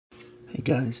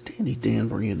Hey guys, Dandy Dan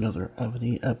bringing another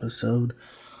Ebony episode.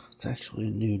 It's actually a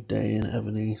new day in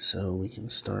Ebony, so we can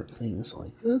start things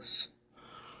like this.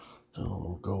 So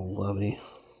we'll go Levy.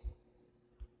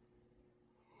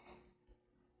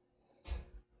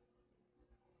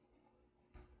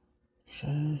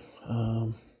 Okay,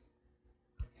 come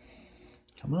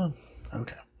on.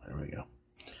 Okay, there we go.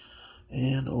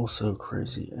 And also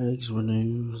Crazy Eggs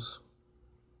renews.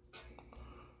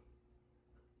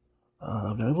 I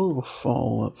have a little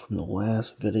follow-up from the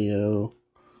last video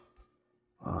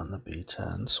on the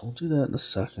B10, so we'll do that in a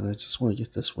second. I just want to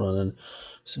get this running.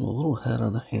 So I'm a little ahead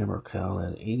on the hammer count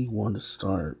at 81 to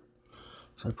start.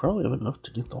 So I probably have enough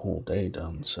to get the whole day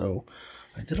done. So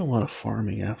I did a lot of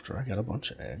farming after I got a bunch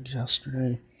of eggs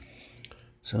yesterday.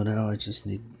 So now I just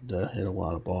need to hit a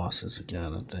lot of bosses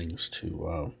again and things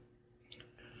to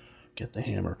get the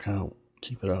hammer count,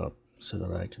 keep it up, so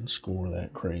that I can score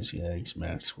that Crazy Eggs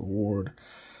max reward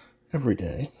every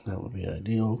day. That would be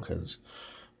ideal, because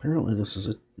apparently this is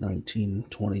a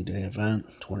 19-20 day event,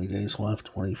 20 days left,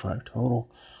 25 total.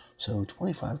 So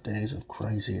 25 days of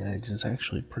Crazy Eggs is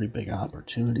actually a pretty big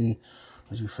opportunity,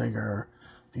 as you figure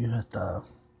if you hit the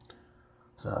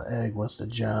egg with the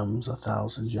gems,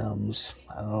 1,000 gems,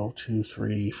 I don't know, 2,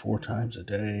 3, 4 times a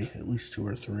day, at least 2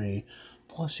 or 3,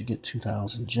 plus you get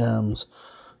 2,000 gems.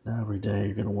 Now every day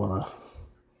you're going to want to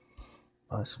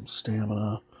buy some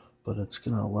stamina, but it's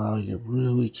going to allow you to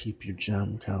really keep your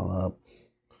gem count up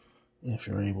if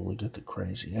you're able to get the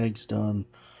Crazy Eggs done.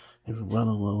 If you're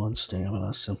running low on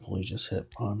stamina, simply just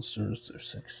hit monsters. They're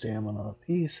 6 stamina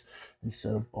apiece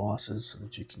instead of bosses, so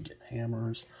that you can get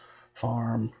hammers,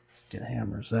 farm, get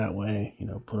hammers that way,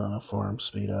 put on a farm,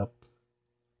 speed up.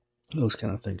 Those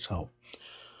kind of things help.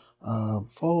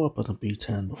 Follow up on the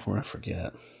B10 before I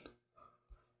forget.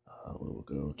 We will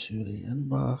go to the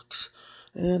inbox.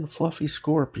 And Fluffy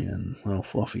Scorpion. Well,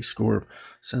 Fluffy Scorp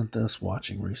sent this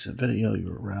watching recent video. You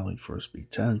were rallied for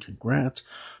B10. Congrats.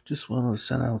 Just wanted to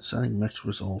send out sending mixed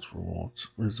results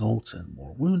and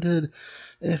more wounded.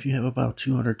 If you have about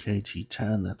 200k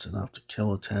T10, that's enough to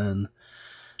kill a 10.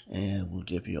 And will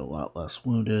give you a lot less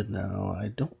wounded. Now, I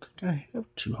don't think I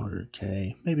have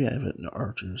 200k. Maybe I have it in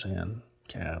archers and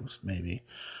cabs, maybe.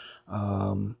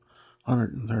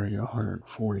 130 to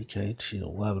 140k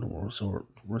T11 will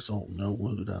result no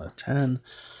wounded out of 10.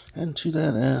 And to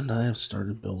that end, I have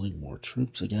started building more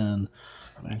troops again.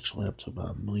 I'm actually up to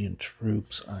about 1 million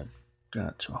troops. I've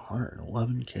got to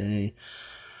 111k.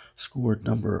 Scored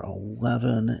number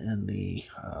 11 in the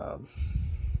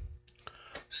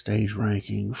stage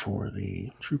ranking for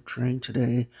the troop train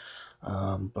today.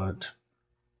 But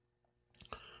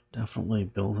definitely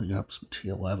building up some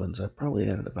T11s. I probably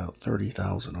added about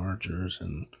 30,000 archers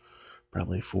and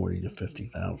probably 40 to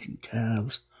 50,000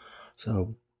 calves.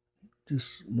 So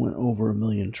just went over 1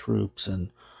 million troops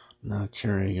and not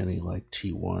carrying any like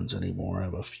T1s anymore. I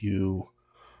have a few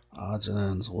odds and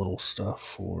ends, little stuff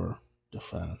for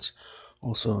defense.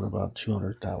 Also at about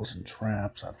 200,000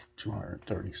 traps out of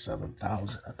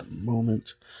 237,000 at the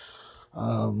moment.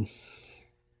 A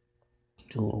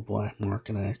little black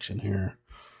market action here.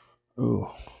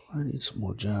 Oh, I need some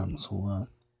more gems. Hold on.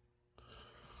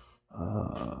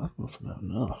 I don't know if I have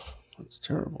enough. That's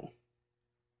terrible.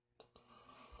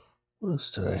 What is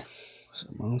today? Is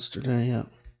it Monster Day yet?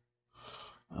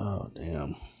 Oh,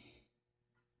 damn.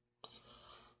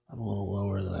 I'm a little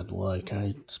lower than I'd like.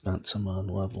 I spent some on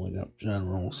leveling up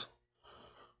generals.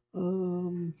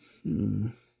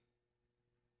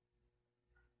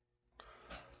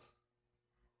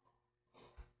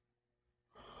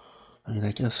 I mean,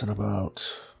 I guess in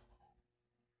about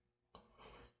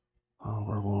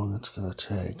however long it's going to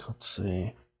take. Let's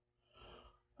see.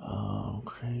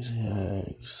 Crazy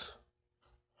Eggs.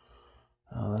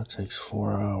 Oh, that takes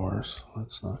 4 hours.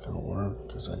 That's not going to work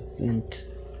because I think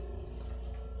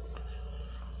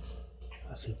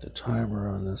the timer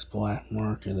on this black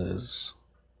market is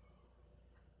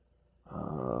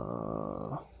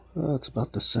it's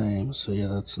about the same. So yeah,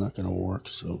 that's not going to work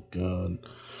so good.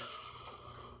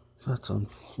 That's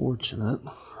unfortunate.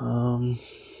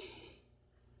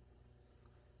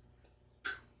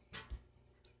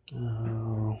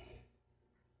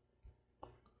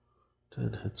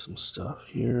 Did hit some stuff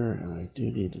here, and I do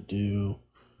need to do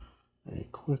a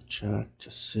quick check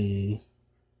to see.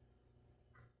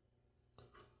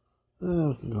 We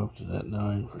can go up to that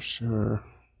 9 for sure.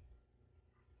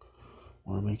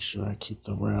 Want to make sure I keep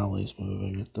the rallies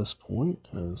moving at this point,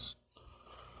 because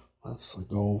that's the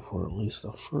goal for at least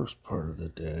the first part of the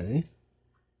day.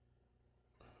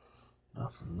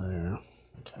 Nothing there.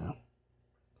 Okay.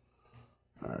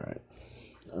 Alright.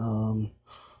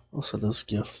 Also, this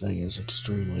gift thing is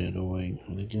extremely annoying.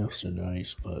 The gifts are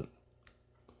nice, but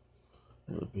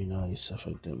it would be nice if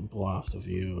it didn't block the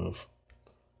view of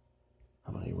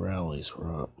how many rallies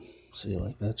were up. See,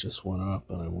 like that just went up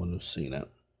and I wouldn't have seen it.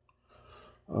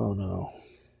 Oh no.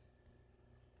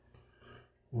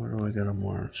 Where do I gotta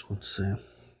march? Let's see.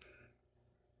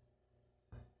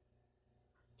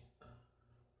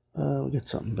 We'll get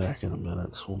something back in a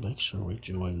minute, so we'll make sure we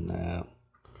join that.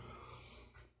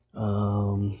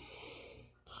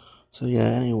 So yeah,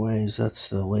 anyways, that's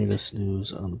the latest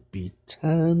news on the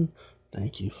B10.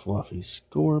 Thank you, Fluffy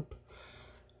Scorp.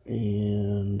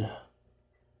 And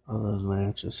other than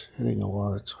that, just hitting a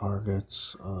lot of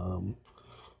targets.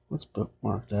 Let's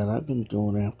bookmark that. I've been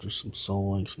going after some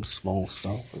soloing, some small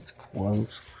stuff that's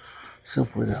close,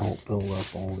 simply to help build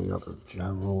up all the other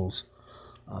generals.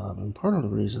 And part of the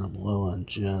reason I'm low on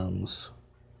gems,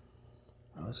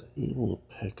 I was able to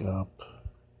pick up,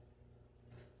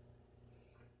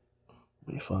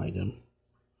 let me find him.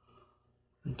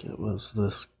 I think it was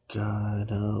this guy.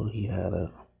 No, he had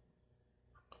it.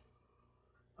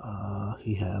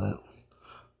 He had it.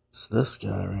 It's this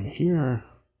guy right here.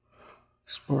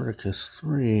 Spartacus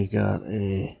 3 got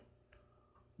a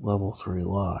level 3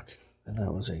 lock, and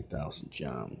that was 8,000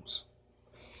 gems.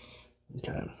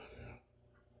 Okay.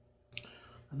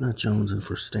 I'm not jonesing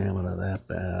for stamina that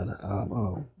bad.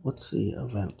 Oh, what's the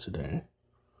event today?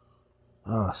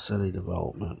 City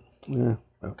development. Yeah,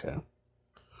 okay.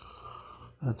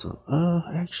 That's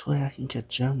actually I can get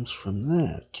gems from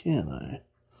that, can't I?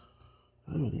 Do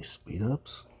I have any speed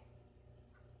ups?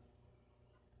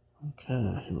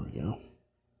 Okay, here we go.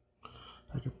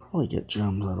 I could probably get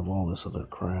gems out of all this other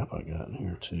crap I got in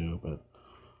here too, but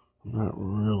I'm not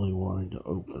really wanting to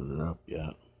open it up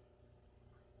yet.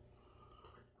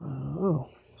 Oh,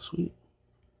 sweet.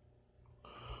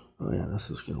 Oh yeah, this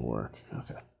is gonna work.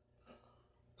 Okay.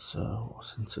 So,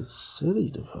 since it's city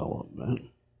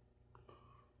development,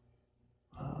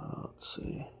 let's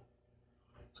see.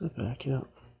 Is it back yet?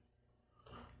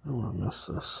 I don't want to miss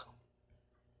this.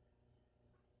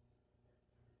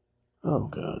 Oh,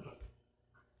 good.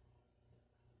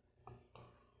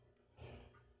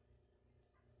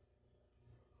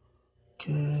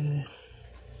 Okay.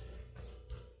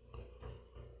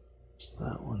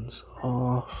 That one's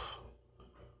off.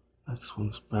 Next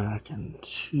one's back in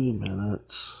 2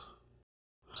 minutes.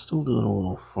 Still doing a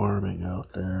little farming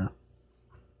out there.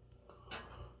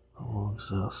 How long's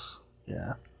this?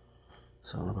 Yeah.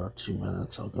 So in about 2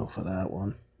 minutes, I'll go for that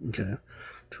one. Okay.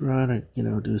 Trying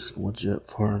to, do some legit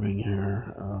farming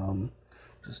here.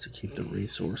 Just to keep the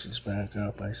resources back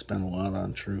up. I spent a lot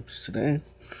on troops today.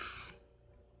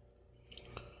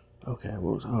 Okay,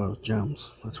 what was,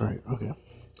 gems. That's right. Okay.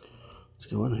 Let's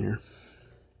go in here.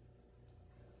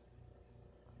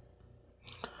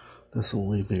 This will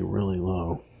leave me really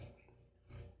low.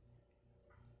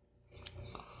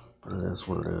 But it is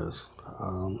what it is.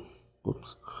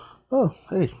 Whoops. Oh,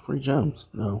 hey, free gems.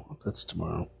 No, that's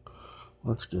tomorrow.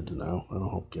 Well, that's good to know. That'll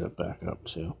help get it back up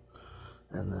too.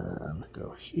 And then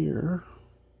go here.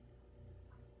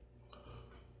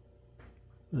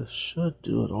 This should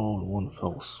do it all in one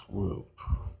fell swoop.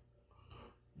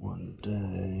 One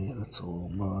day, that's a little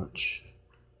much.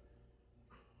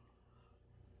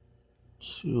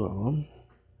 2 of them.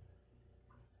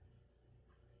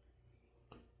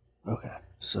 Okay,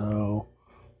 so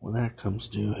when that comes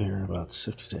due here in about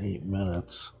 6 to 8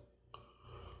 minutes,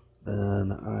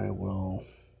 then I will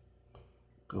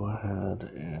go ahead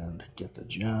and get the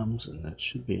gems, and that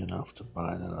should be enough to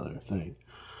buy that other thing.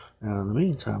 Now, in the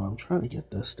meantime, I'm trying to get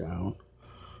this down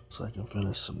so I can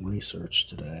finish some research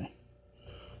today.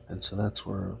 And so that's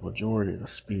where the majority of the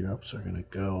speed ups are going to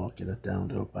go. I'll get it down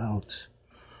to about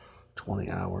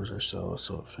 20 hours or so,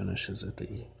 so it finishes at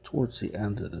towards the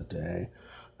end of the day.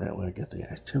 That way I get the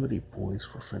activity points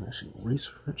for finishing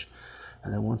research.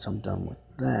 And then once I'm done with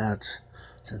that,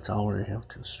 since I already have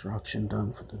construction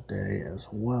done for the day as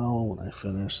well, when I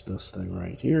finish this thing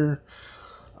right here,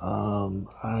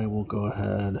 I will go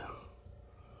ahead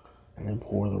and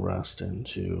pour the rest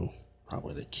into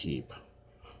probably the keep.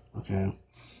 Okay.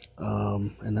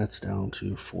 And that's down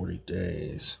to 40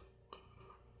 days.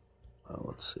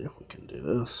 Let's see if we can do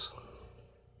this.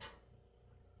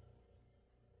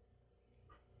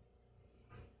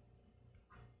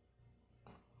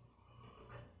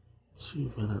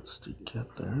 Two minutes to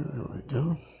get there. There we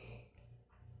go.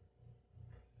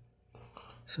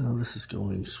 So this is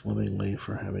going swimmingly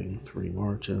for having 3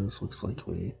 marches. Looks like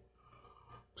we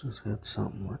just had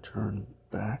something return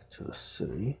back to the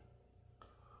city.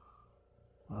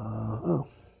 Oh,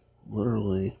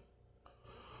 literally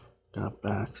got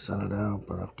back, sent it out,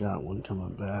 but I've got one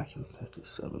coming back in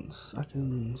 57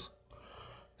 seconds.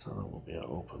 So there will be an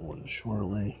open one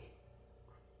shortly.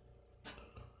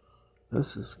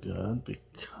 This is good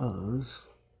because,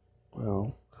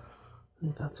 well, I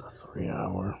think that's a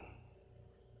 3-hour.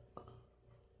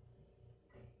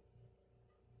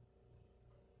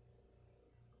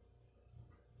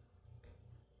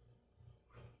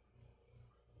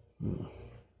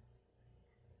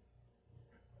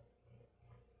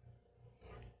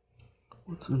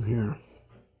 What's in here?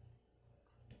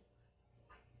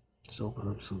 Let's open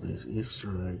up some of these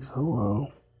Easter eggs.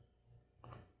 Hello.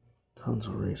 Tons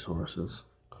of resources.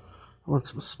 I want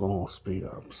some small speed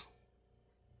ups.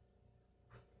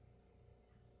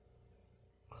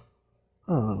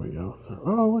 Oh, there we go.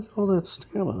 Oh, look at all that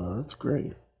stamina. That's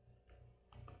great.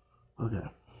 Okay.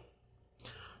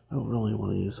 I don't really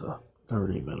want to use a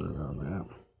 30-minute on that.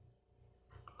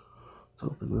 Let's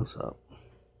open this up.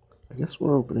 I guess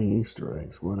we're opening Easter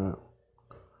eggs. Why not?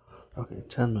 Okay,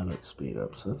 10-minute speed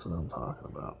ups. That's what I'm talking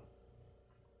about.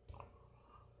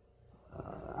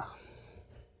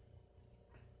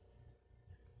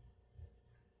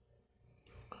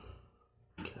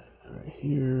 Okay, right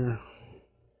here.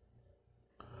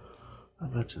 I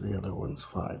bet you the other one's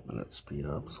 5-minute speed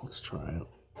ups. Let's try it.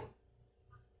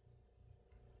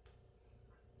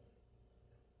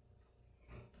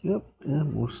 Yep,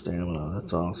 and more stamina.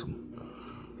 That's awesome.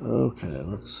 Okay,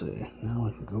 let's see. Now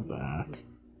I can go back.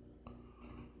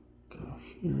 Go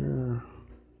here.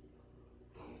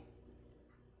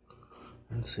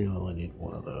 And see, well, I need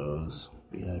one of those.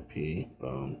 VIP.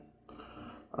 Boom.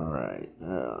 Alright,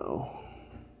 now.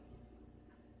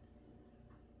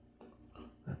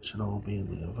 That should all be in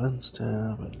the events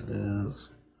tab, and it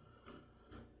is.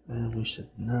 And we should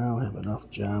now have enough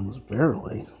gems,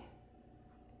 barely.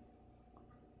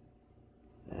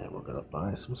 And we're gonna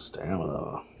buy some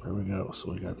stamina. There we go,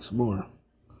 so we got some more.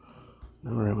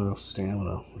 Never have enough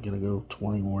stamina. We're gonna go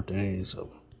 20 more days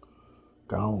of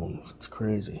golems. It's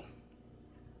crazy.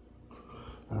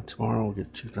 Tomorrow we'll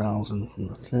get 2,000 from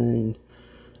the thing,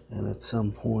 and at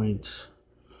some point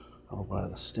I'll buy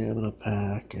the stamina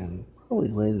pack, and probably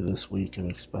later this week I'm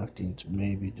expecting to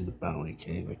maybe do the bounty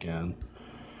cave again.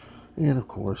 And of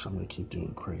course I'm going to keep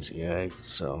doing crazy eggs,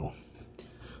 so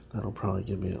that'll probably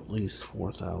give me at least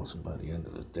 4,000 by the end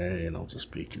of the day, and I'll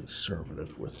just be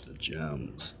conservative with the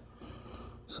gems.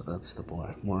 So that's the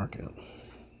black market.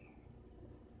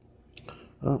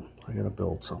 Oh, I gotta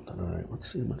build something. Alright,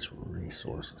 let's see how much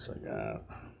resources I got.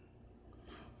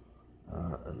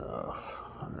 Enough.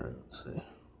 Alright, let's see.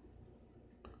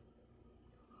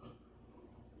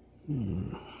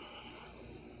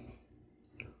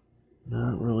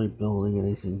 Not really building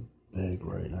anything big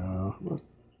right now. But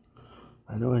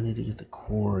I know I need to get the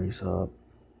quarries up.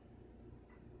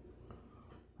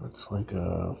 That's like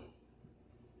one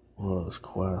of those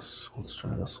quests. Let's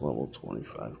try this level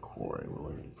 25 quarry. What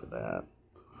do I need for that?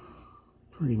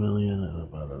 3 million and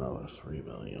about another 3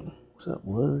 million. Was that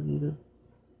wood I needed?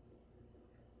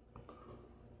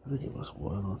 I think it was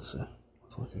wood. Let's see.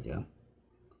 Let's look again.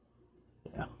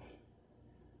 Yeah.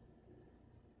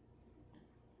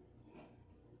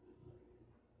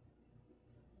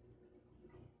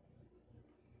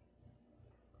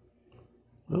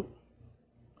 Oh.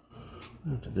 I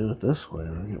have to do it this way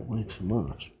or I get way too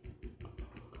much.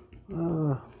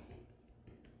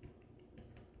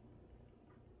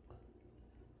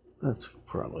 That's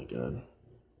probably good.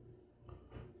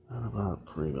 And about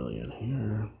 3 million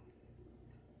here.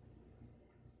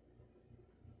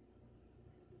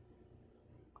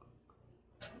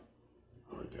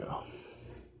 There we go.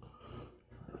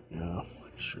 There we go.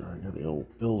 Make sure I got the old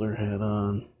builder hat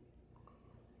on.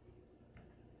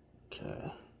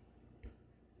 Okay.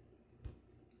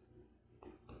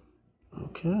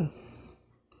 Okay.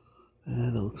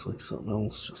 And it looks like something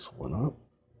else just went up.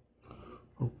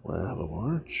 Hopefully I have a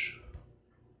march.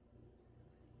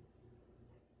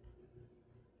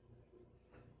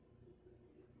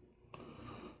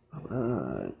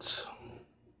 Alright.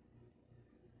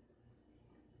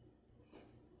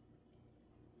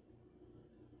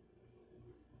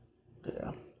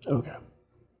 Yeah, okay.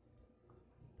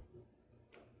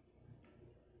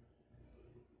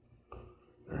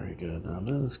 Very good. I'm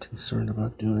not as concerned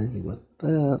about doing anything with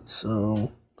that,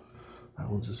 so I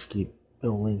will just keep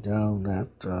building down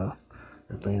that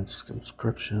advanced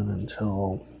conscription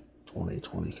until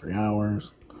 23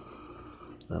 hours.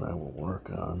 Then I will work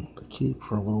on the keep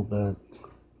for a little bit,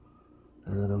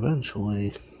 and then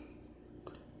eventually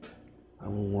I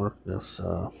will work this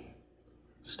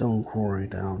stone quarry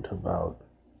down to about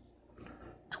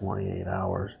 28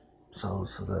 hours, so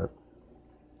that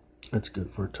It's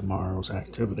good for tomorrow's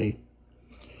activity.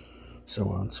 So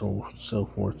on, so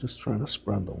forth. Just trying to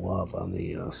spread the love on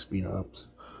the speed ups.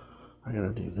 I gotta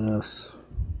do this.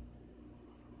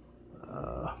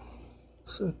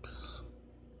 6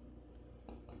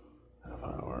 half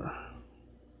hour,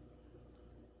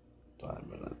 5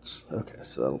 minutes. Okay,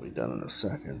 so that'll be done in a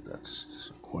second.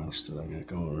 That's a quest that I got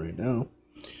going right now.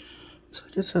 So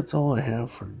I guess that's all I have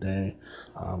for today.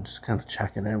 Just kind of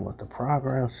checking in with the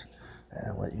progress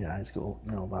and let you guys go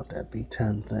know about that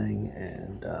B10 thing.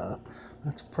 And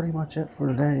that's pretty much it for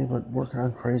today. But working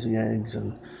on Crazy Eggs,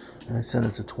 and I said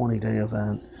it's a 20-day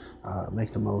event.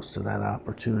 Make the most of that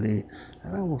opportunity,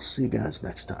 and I will see you guys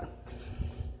next time.